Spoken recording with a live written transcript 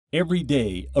Every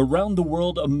day, around the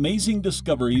world, amazing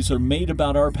discoveries are made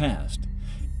about our past.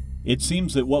 It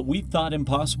seems that what we thought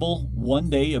impossible one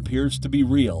day appears to be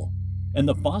real, and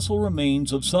the fossil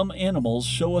remains of some animals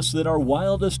show us that our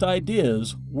wildest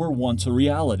ideas were once a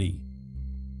reality.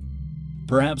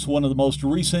 Perhaps one of the most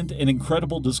recent and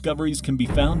incredible discoveries can be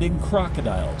found in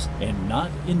crocodiles, and not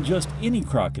in just any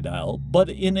crocodile, but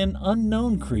in an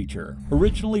unknown creature,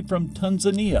 originally from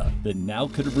Tunisia, that now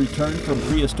could have returned from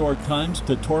prehistoric times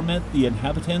to torment the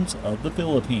inhabitants of the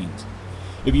Philippines.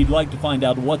 If you'd like to find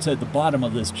out what's at the bottom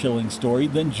of this chilling story,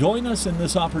 then join us in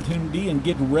this opportunity and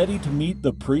get ready to meet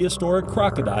the prehistoric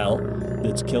crocodile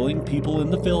that's killing people in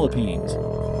the Philippines.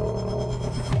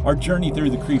 Our journey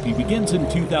through the creepy begins in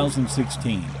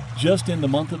 2016, just in the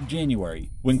month of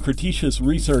January, when Cretaceous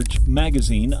Research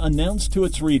magazine announced to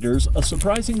its readers a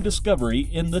surprising discovery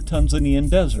in the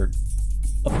Tanzanian desert.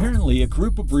 Apparently, a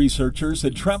group of researchers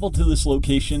had traveled to this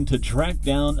location to track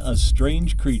down a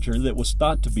strange creature that was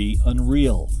thought to be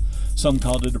unreal. Some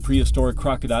called it a prehistoric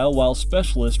crocodile, while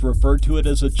specialists referred to it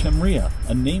as a chemria,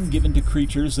 a name given to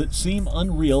creatures that seem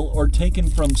unreal or taken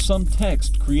from some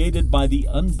text created by the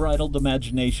unbridled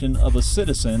imagination of a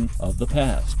citizen of the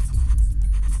past.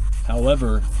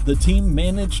 However, the team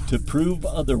managed to prove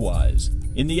otherwise.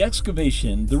 In the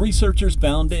excavation, the researchers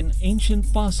found an ancient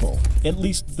fossil, at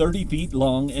least 30 feet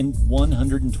long and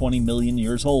 120 million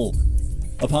years old.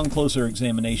 Upon closer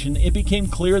examination, it became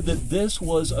clear that this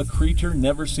was a creature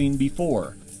never seen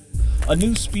before, a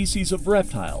new species of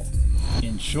reptile.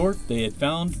 In short, they had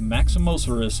found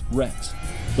Maximosaurus rex,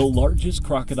 the largest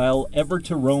crocodile ever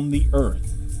to roam the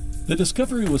earth. The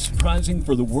discovery was surprising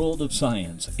for the world of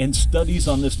science, and studies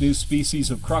on this new species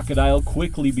of crocodile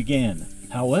quickly began.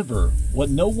 However, what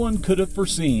no one could have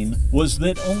foreseen was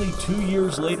that only 2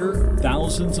 years later,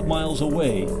 thousands of miles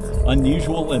away,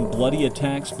 unusual and bloody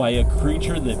attacks by a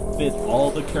creature that fit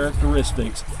all the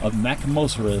characteristics of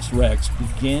Maximosaurus rex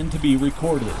began to be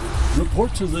recorded.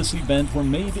 Reports of this event were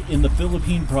made in the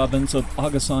Philippine province of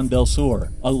Agasan del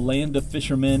Sur, a land of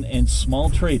fishermen and small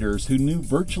traders who knew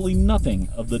virtually nothing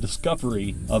of the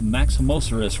discovery of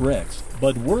Maximosaurus rex,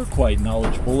 but were quite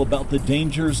knowledgeable about the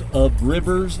dangers of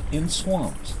rivers and swamps.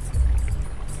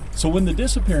 So when the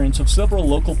disappearance of several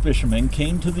local fishermen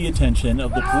came to the attention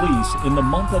of the police in the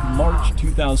month of March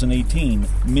 2018,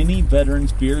 many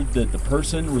veterans feared that the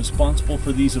person responsible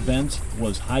for these events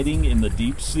was hiding in the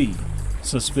deep sea.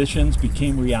 Suspicions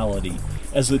became reality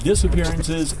as the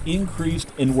disappearances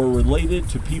increased and were related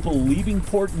to people leaving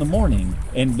port in the morning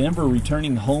and never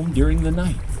returning home during the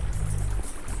night.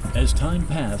 As time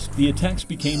passed, the attacks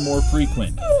became more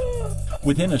frequent.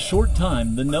 Within a short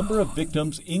time, the number of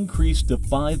victims increased to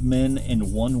 5 men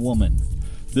and 1 woman.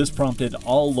 This prompted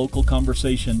all local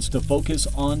conversations to focus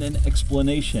on an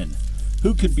explanation.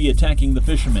 Who could be attacking the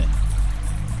fishermen?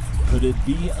 Could it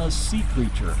be a sea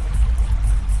creature?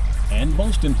 And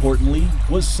most importantly,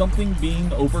 was something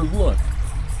being overlooked?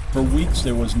 For weeks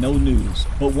there was no news,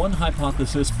 but one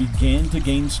hypothesis began to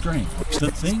gain strength. The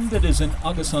thing that is in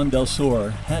Agasan del Sur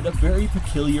had a very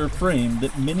peculiar frame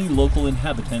that many local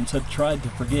inhabitants have tried to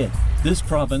forget. This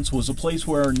province was a place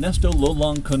where Ernesto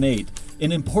Lolong Conate,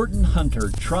 an important hunter,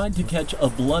 tried to catch a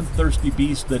bloodthirsty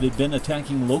beast that had been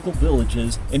attacking local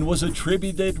villages and was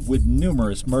attributed with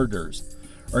numerous murders.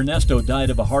 Ernesto died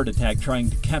of a heart attack trying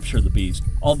to capture the beast,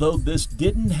 although this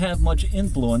didn't have much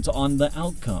influence on the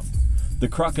outcome. The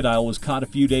crocodile was caught a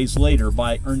few days later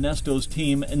by Ernesto's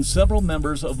team and several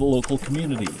members of the local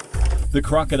community. The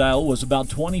crocodile was about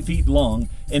 20 feet long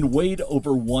and weighed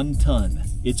over 1 ton.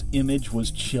 Its image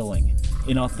was chilling,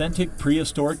 an authentic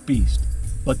prehistoric beast.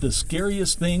 But the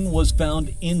scariest thing was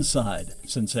found inside,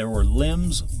 since there were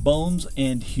limbs, bones,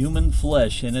 and human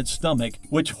flesh in its stomach,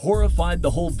 which horrified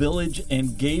the whole village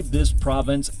and gave this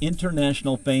province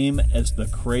international fame as the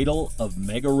cradle of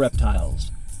mega reptiles.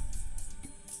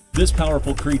 This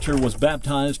powerful creature was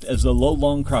baptized as the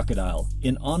Lolong crocodile,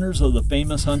 in honors of the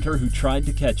famous hunter who tried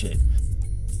to catch it.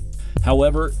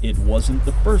 However, it wasn't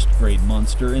the first great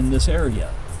monster in this area.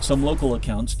 Some local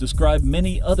accounts describe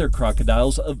many other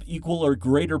crocodiles of equal or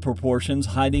greater proportions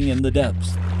hiding in the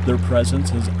depths. Their presence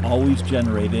has always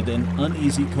generated an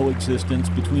uneasy coexistence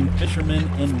between fishermen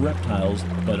and reptiles,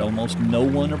 but almost no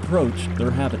one approached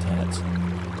their habitats.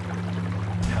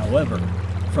 However,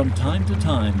 from time to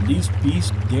time, these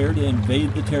beasts dare to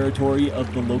invade the territory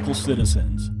of the local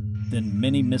citizens. Then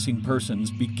many missing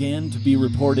persons began to be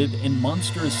reported and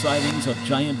monstrous sightings of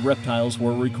giant reptiles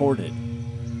were recorded.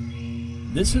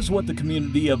 This is what the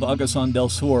community of Agasan del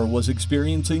Sur was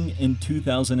experiencing in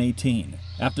 2018.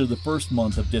 After the first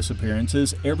month of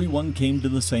disappearances, everyone came to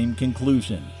the same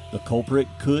conclusion. The culprit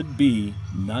could be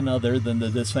none other than the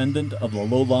descendant of the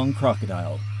Lolong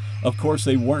crocodile. Of course,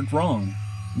 they weren't wrong.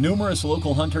 Numerous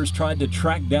local hunters tried to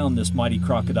track down this mighty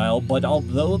crocodile, but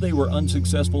although they were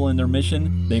unsuccessful in their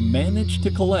mission, they managed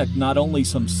to collect not only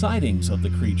some sightings of the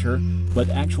creature, but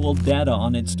actual data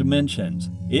on its dimensions.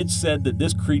 It's said that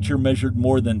this creature measured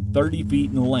more than 30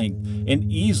 feet in length and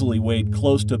easily weighed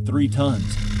close to 3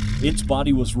 tons. Its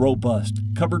body was robust,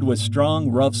 covered with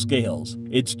strong, rough scales.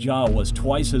 Its jaw was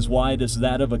twice as wide as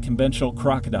that of a conventional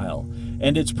crocodile,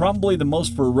 and it's probably the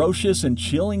most ferocious and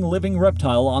chilling living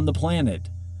reptile on the planet.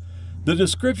 The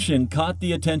description caught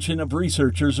the attention of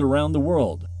researchers around the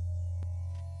world.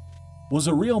 Was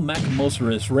a real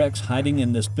Macromosaurus rex hiding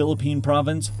in this Philippine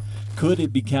province? Could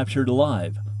it be captured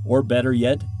alive? Or better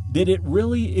yet, did it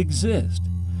really exist?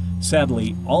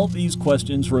 Sadly, all these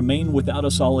questions remain without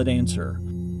a solid answer.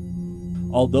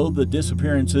 Although the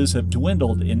disappearances have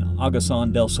dwindled in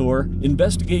Agasan del Sur,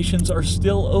 investigations are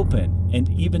still open, and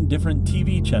even different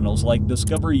TV channels like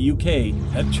Discovery UK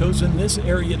have chosen this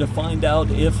area to find out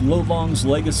if Lolong's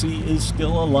legacy is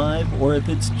still alive or if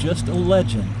it's just a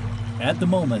legend. At the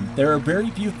moment, there are very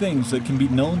few things that can be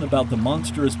known about the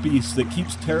monstrous beast that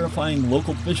keeps terrifying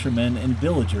local fishermen and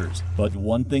villagers. But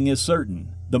one thing is certain,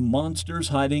 the monsters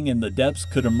hiding in the depths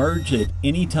could emerge at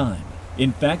any time.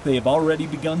 In fact, they have already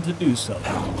begun to do so.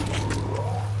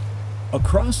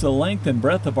 Across the length and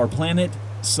breadth of our planet,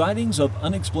 sightings of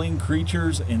unexplained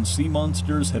creatures and sea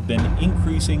monsters have been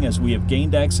increasing as we have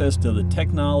gained access to the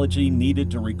technology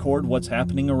needed to record what's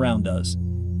happening around us.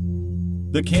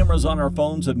 The cameras on our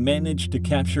phones have managed to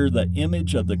capture the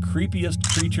image of the creepiest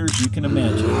creatures you can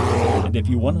imagine. And if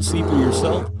you want to see for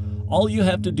yourself, all you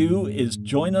have to do is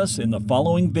join us in the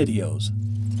following videos.